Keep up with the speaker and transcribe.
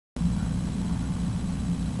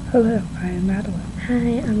Hello, I am Madeline.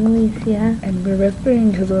 Hi, I'm Alicia. And we're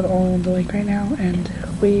whispering because we're all on the lake right now, and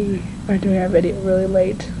we are doing our video really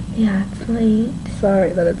late. Yeah, it's late.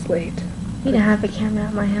 Sorry that it's late. We don't have a camera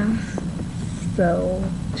at my house. So,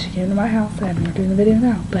 she came to my house and we're doing the video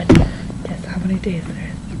now. But guess how many days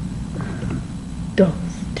there is? Two.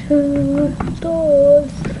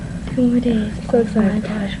 3 more days. So excited. Oh my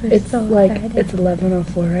gosh, we're It's so like, excited. it's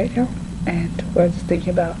 11:04 right now, and we're just thinking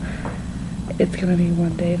about it's gonna be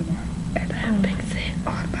one day tomorrow. And I have a big zit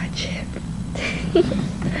on my chin.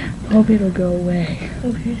 Hope it'll go away.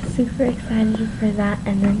 We're super excited for that,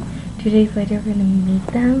 and then 2 days later we're gonna meet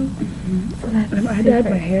them. So that's I dyed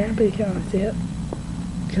my hair, but you can't really see it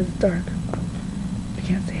because it's dark. You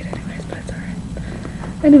can't see it anyways, but it's alright.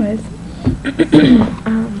 Anyways.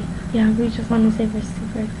 Yeah, we just want to say we're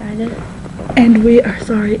super excited. And we are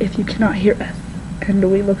sorry if you cannot hear us. And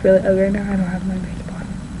we look really ugly right now. I don't have my makeup on.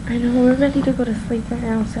 I know, we're ready to go to sleep right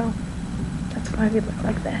now, so that's why we look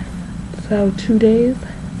like this. So 2 days.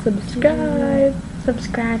 Subscribe.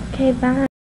 Okay, bye.